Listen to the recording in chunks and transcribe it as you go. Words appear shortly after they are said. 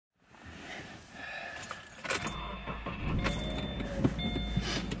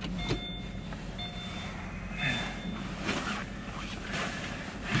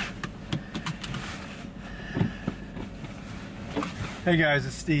Hey guys,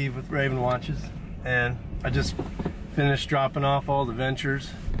 it's Steve with Raven Watches, and I just finished dropping off all the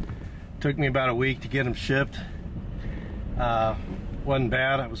Ventures. Took me about a week to get them shipped. Wasn't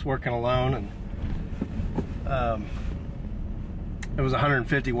bad. I was working alone, and it was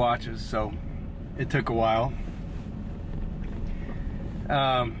 150 watches, so it took a while.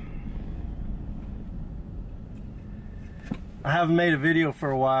 I haven't made a video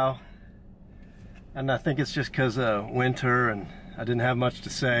for a while, and I think it's just because of winter and I didn't have much to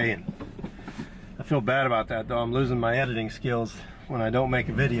say, and I feel bad about that, though. I'm losing my editing skills when I don't make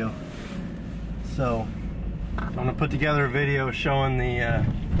a video. So I'm gonna put together a video showing the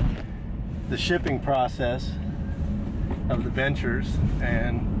shipping process of the Ventures,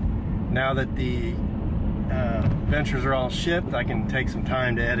 and now that the Ventures are all shipped, I can take some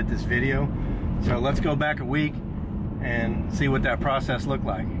time to edit this video. So let's go back a week and see what that process looked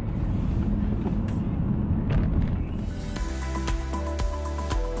like.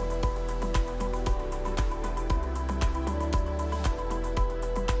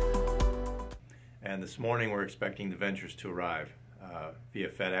 And this morning we're expecting the Ventures to arrive via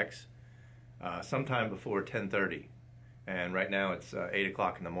FedEx sometime before 10:30, and right now it's 8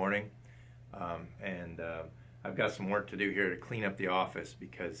 o'clock in the morning, and I've got some work to do here to clean up the office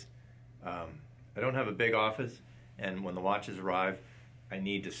because I don't have a big office, and when the watches arrive I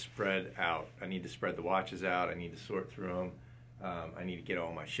need to spread out. I need to spread the watches out, I need to sort through them, I need to get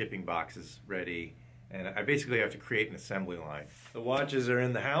all my shipping boxes ready, and I basically have to create an assembly line. The watches are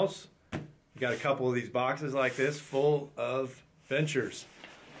in the house. Got a couple of these boxes like this full of Ventures.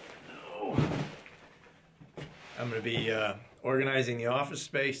 I'm going to be organizing the office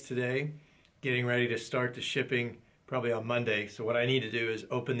space today, getting ready to start the shipping probably on Monday. So what I need to do is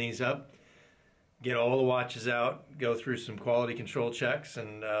open these up, get all the watches out, go through some quality control checks,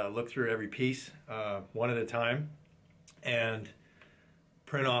 and look through every piece one at a time, and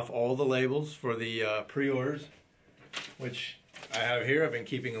print off all the labels for the pre-orders, which I have here. I've been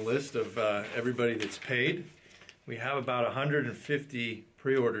keeping a list of everybody that's paid. We have about 150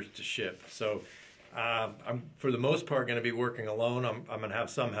 pre-orders to ship. So I'm, for the most part, going to be working alone. I'm going to have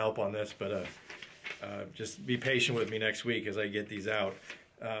some help on this, but just be patient with me next week as I get these out.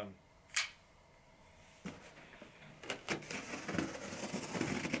 Very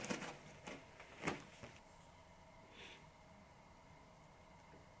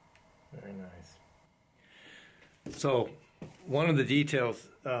nice. So one of the details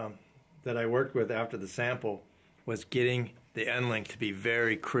that I worked with after the sample was getting the end link to be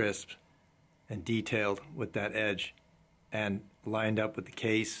very crisp and detailed with that edge and lined up with the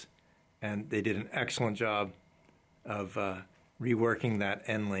case, and they did an excellent job of reworking that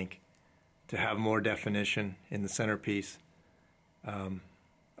end link to have more definition in the centerpiece. I'm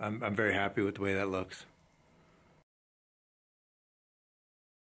very happy with the way that looks.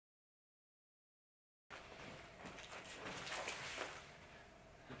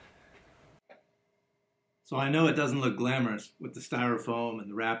 So I know it doesn't look glamorous with the styrofoam and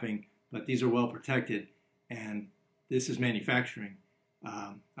the wrapping, but these are well protected, and this is manufacturing.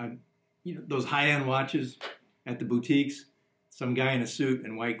 Those high-end watches at the boutiques, some guy in a suit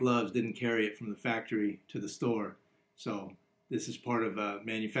and white gloves didn't carry it from the factory to the store. So this is part of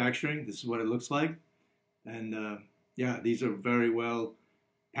manufacturing. This is what it looks like, and yeah, these are very well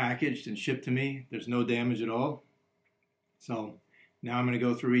packaged and shipped to me. There's no damage at all. So now I'm going to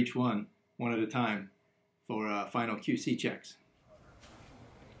go through each one at a time for final QC checks.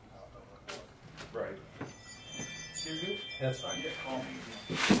 Right. You're good? That's fine. Yeah, call me.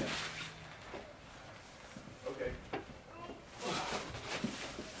 Yeah. Okay.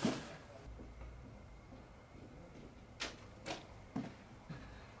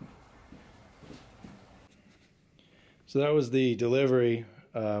 So that was the delivery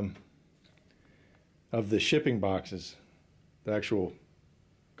of the shipping boxes, the actual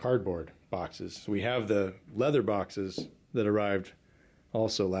cardboard boxes. We have the leather boxes that arrived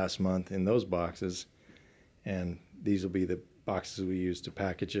also last month in those boxes, and these will be the boxes we use to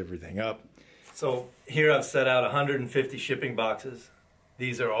package everything up. So here I've set out 150 shipping boxes.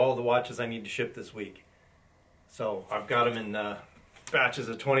 These are all the watches I need to ship this week. So I've got them in batches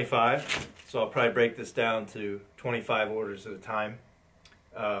of 25, so I'll probably break this down to 25 orders at a time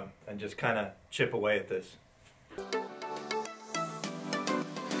and just kind of chip away at this.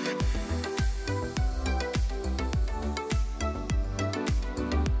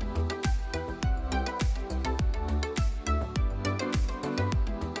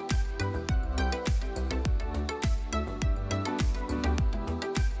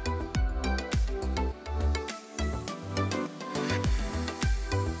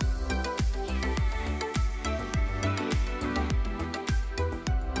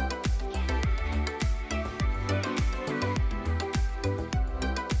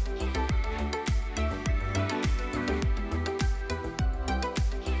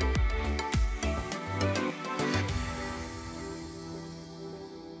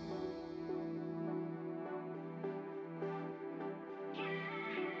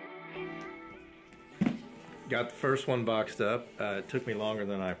 got the first one boxed up. It took me longer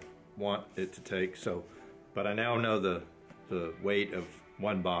than I want it to take, but I now know the weight of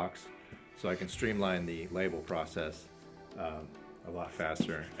one box, so I can streamline the label process a lot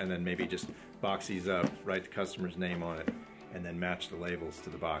faster, and then maybe just box these up, write the customer's name on it, and then match the labels to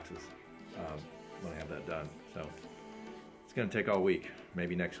the boxes when I have that done. So it's going to take all week,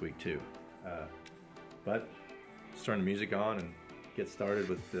 maybe next week too. But let's turn the music on and get started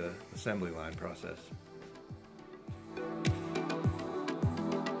with the assembly line process.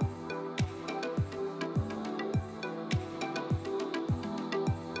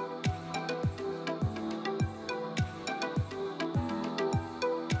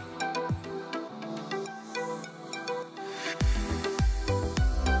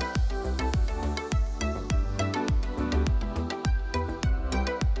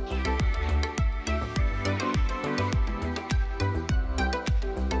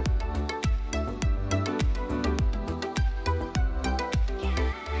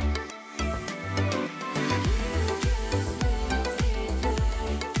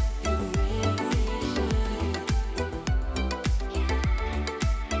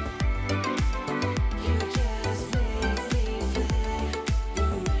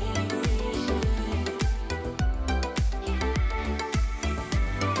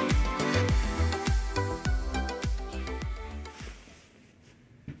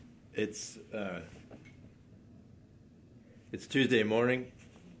 It's Tuesday morning.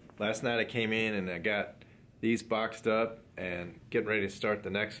 Last night I came in and I got these boxed up and getting ready to start the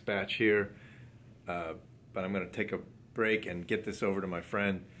next batch here. But I'm going to take a break and get this over to my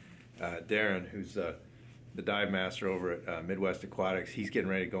friend Darren, who's the dive master over at Midwest Aquatics. He's getting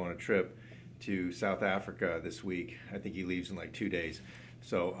ready to go on a trip to South Africa this week. I think he leaves in like 2 days.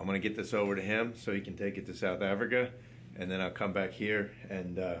 So I'm going to get this over to him so he can take it to South Africa, and then I'll come back here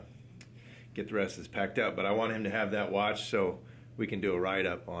and get the rest of this packed up. But I want him to have that watch so we can do a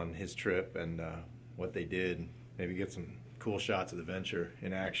write-up on his trip and what they did, maybe get some cool shots of the Venture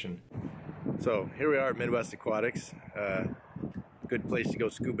in action. So here we are at Midwest Aquatics. Good place to go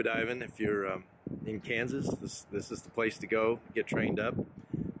scuba diving if you're in Kansas. This is the place to go, get trained up.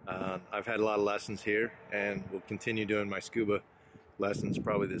 I've had a lot of lessons here and will continue doing my scuba lessons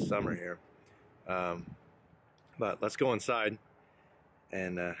probably this summer here. But let's go inside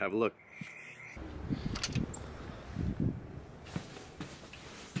and have a look.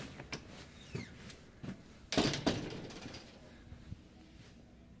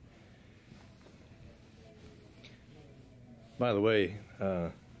 By the way,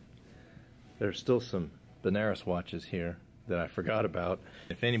 there's still some Benares watches here that I forgot about.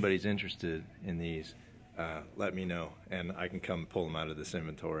 If anybody's interested in these, let me know and I can come pull them out of this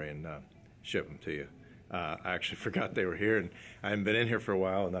inventory and ship them to you. I actually forgot they were here, and I haven't been in here for a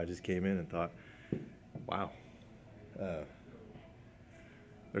while, and I just came in and thought, wow,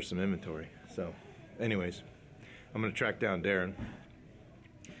 there's some inventory. So anyways, I'm going to track down Darren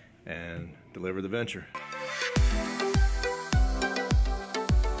and deliver the Venture.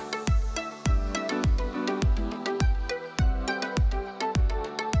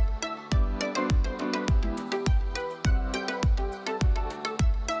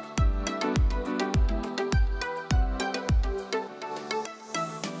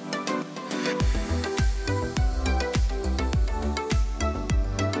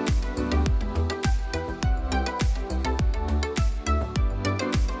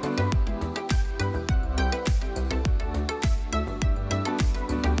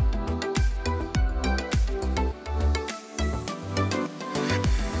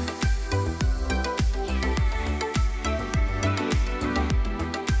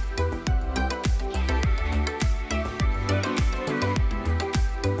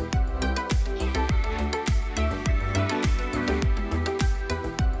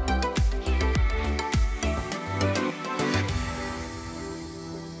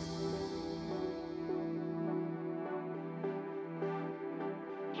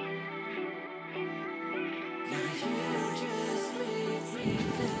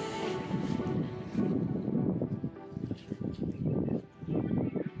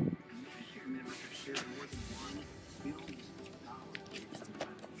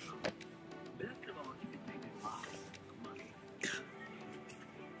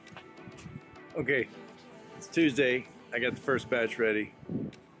 Okay, it's Tuesday. I got the first batch ready.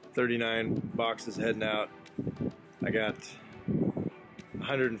 39 boxes heading out. I got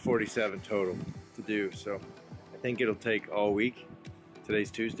 147 total to do, so I think it'll take all week.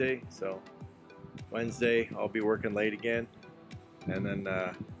 Today's Tuesday, so Wednesday I'll be working late again, and then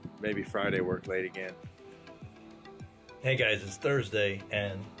maybe Friday work late again. Hey guys, it's Thursday,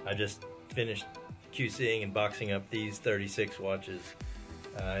 and I just finished QCing and boxing up these 36 watches.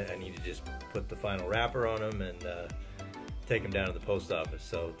 I need to just put the final wrapper on them and take them down to the post office.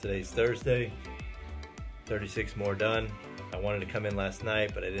 So today's Thursday, 36 more done. I wanted to come in last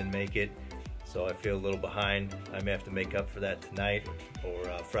night, but I didn't make it, so I feel a little behind. I may have to make up for that tonight or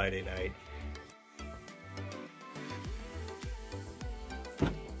Friday night.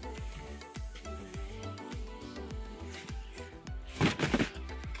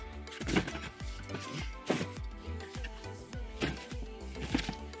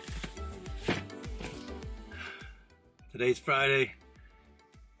 Today's Friday.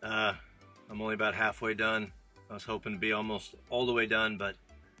 I'm only about halfway done. I was hoping to be almost all the way done, but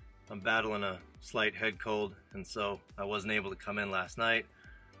I'm battling a slight head cold, and so I wasn't able to come in last night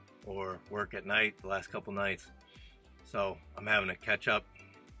or work at night the last couple nights. So I'm having to catch up.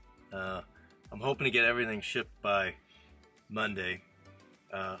 I'm hoping to get everything shipped by Monday.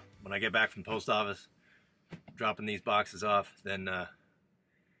 When I get back from the post office, dropping these boxes off, then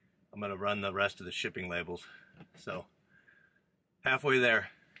I'm gonna run the rest of the shipping labels. So halfway there.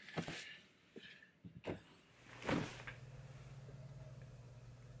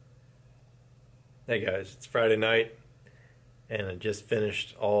 Hey guys, it's Friday night and I just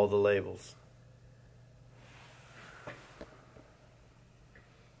finished all the labels.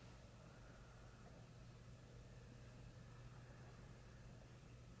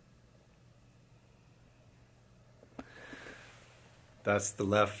 That's the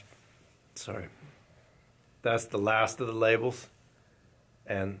last of the labels,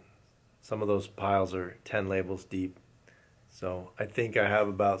 and some of those piles are 10 labels deep. So I think I have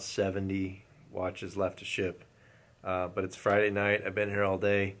about 70 watches left to ship, but it's Friday night. I've been here all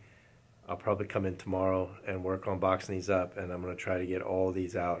day. I'll probably come in tomorrow and work on boxing these up, and I'm going to try to get all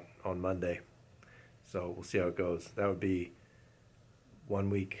these out on Monday. So we'll see how it goes. That would be 1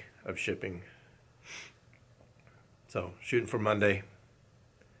 week of shipping. So shooting for Monday.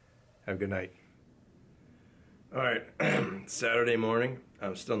 Have a good night. Alright, Saturday morning.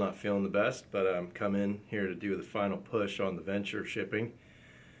 I'm still not feeling the best, but I'm coming here to do the final push on the Venture shipping.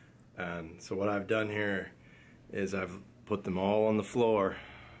 And so what I've done here is I've put them all on the floor.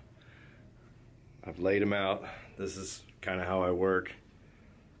 I've laid them out. This is kind of how I work,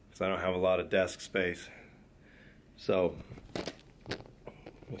 because I don't have a lot of desk space. So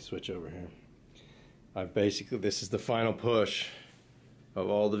let me switch over here. This is the final push of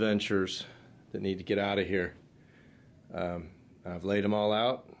all the Ventures that need to get out of here. I've laid them all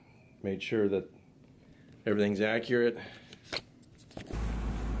out, made sure that everything's accurate.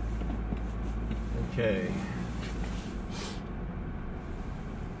 Okay.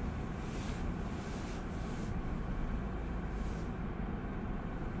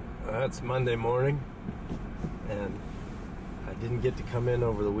 That's Monday morning, and I didn't get to come in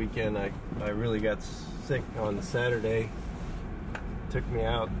over the weekend. I really got sick on Saturday. Took me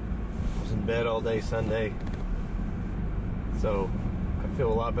out. I was in bed all day Sunday. So I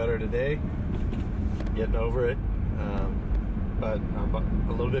feel a lot better today, getting over it, but I'm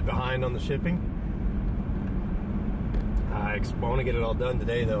a little bit behind on the shipping. I want to get it all done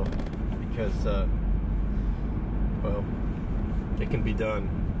today though, because well, it can be done.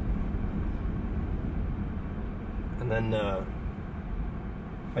 And then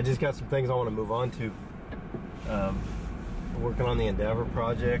I just got some things I want to move on to. I'm working on the Endeavor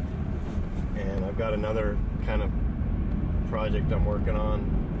project, and I've got another kind of project I'm working on,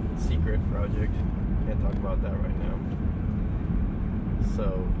 secret project. Can't talk about that right now.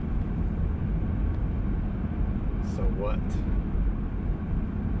 So what?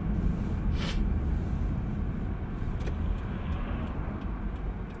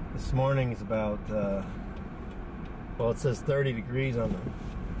 This morning is about well, it says 30 degrees on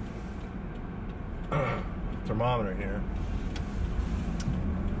the thermometer here.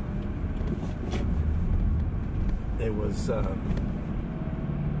 It was, God,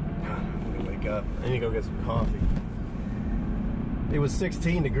 I'm gonna wake up. I need to go get some coffee. It was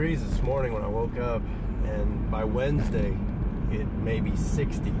 16 degrees this morning when I woke up, and by Wednesday, it may be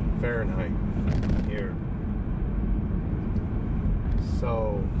 60 Fahrenheit here.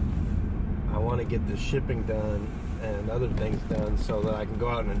 So, I want to get the shipping done and other things done so that I can go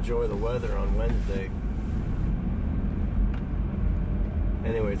out and enjoy the weather on Wednesday.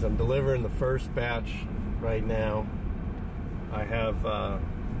 Anyways, I'm delivering the first batch right now. I have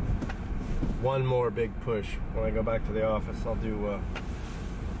one more big push. When I go back to the office, I'll do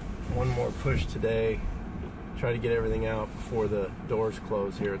one more push today. Try to get everything out before the doors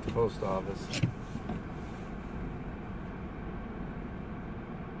close here at the post office.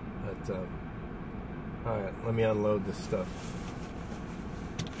 But alright, let me unload this stuff.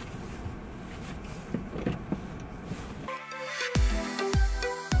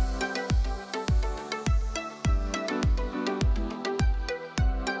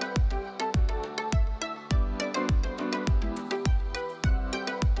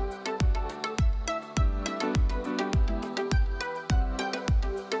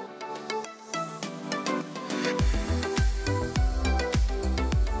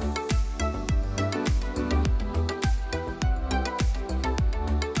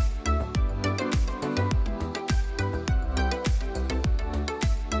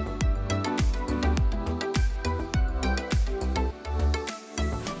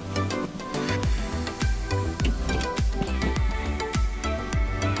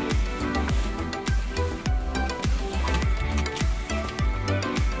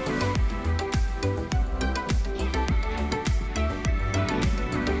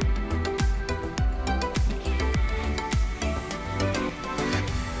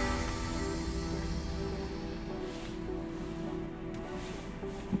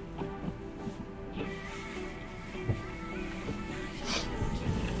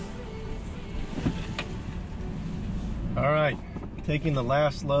 All right, taking the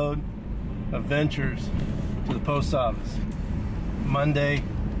last load of Ventures to the post office. Monday,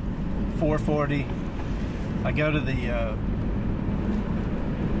 4:40. I go to the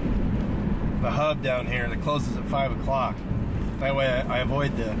hub down here that closes at 5 o'clock. That way I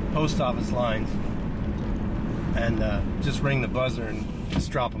avoid the post office lines and just ring the buzzer and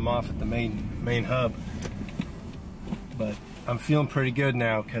just drop them off at the main hub. But I'm feeling pretty good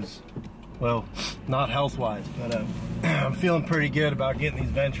now because, well, not health-wise, but I'm feeling pretty good about getting these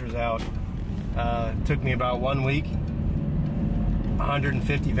Ventures out. It took me about 1 week,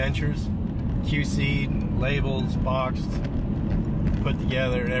 150 Ventures, QC'd, labels, boxed, put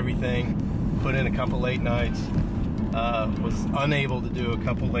together and everything, put in a couple late nights. Was unable to do a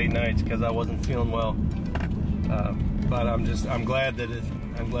couple late nights because I wasn't feeling well. But I'm glad that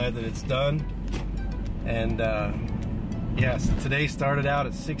it's done. And yes, today started out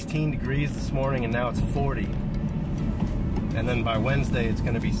at 16 degrees this morning and now it's 40. And then by Wednesday it's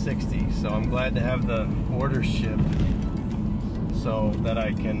going to be 60. So I'm glad to have the orders shipped so that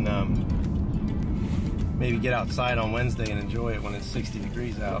I can maybe get outside on Wednesday and enjoy it when it's 60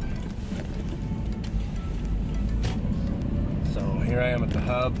 degrees out. So here I am at the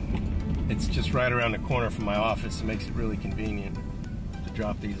hub. It's just right around the corner from my office. It makes it really convenient to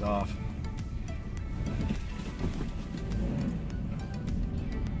drop these off.